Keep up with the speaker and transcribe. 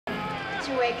It's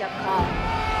your wake-up call.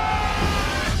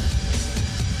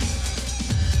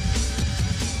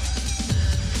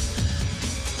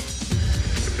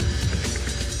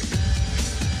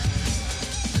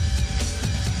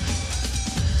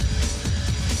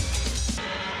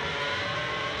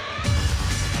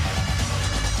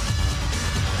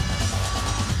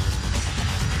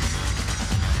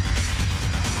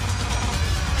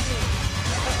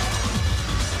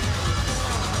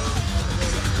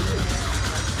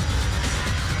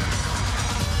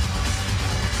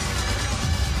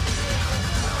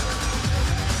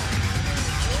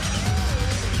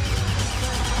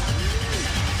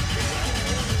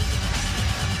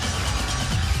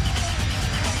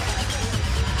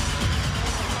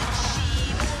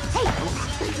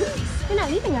 You're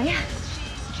not leaving, are you?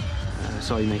 I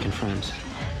saw you making friends.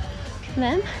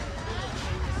 Them?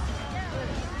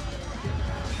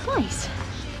 Nice.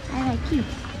 I like you.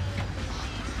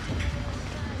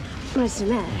 What's the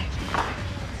matter?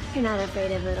 You're not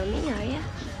afraid of little me, are you?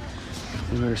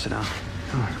 You better sit down.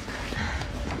 Come on.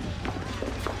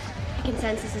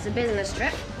 Consensus is a business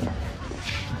trip.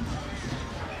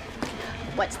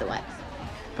 What's the what?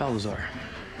 Balthazar.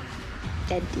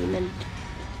 Dead demon.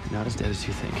 Not as dead as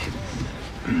you think.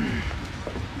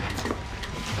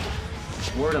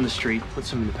 Word on the street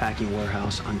puts him in the packing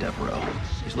warehouse on Devereaux.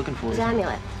 He's looking for His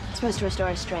amulet. It's supposed to restore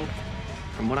his strength.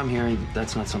 From what I'm hearing,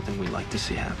 that's not something we'd like to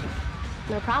see happen.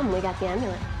 No problem, we got the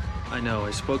amulet. I know,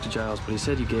 I spoke to Giles, but he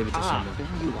said you gave it to someone. There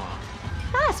you are.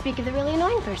 Ah, speak of the really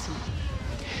annoying person.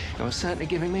 You're certainly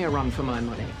giving me a run for my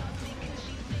money.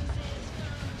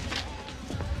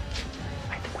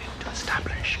 I think we ought to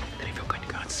establish that if you're going to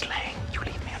go out slaying, you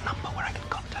leave me a number where I can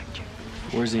contact you.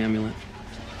 Where's the amulet?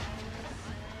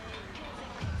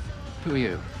 Who are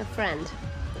you? A friend.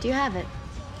 Do you have it?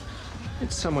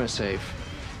 It's somewhere safe.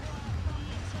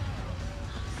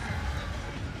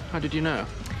 How did you know?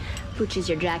 Poochie's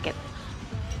your jacket.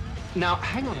 Now,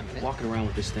 hang on a minute. Walking around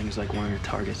with this thing is like wearing a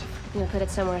target. You gonna put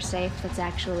it somewhere safe that's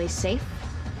actually safe?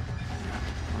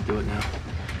 I'll do it now.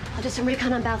 I'll do some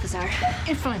recon on Balthazar.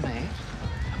 If I may,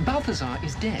 Balthazar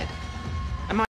is dead.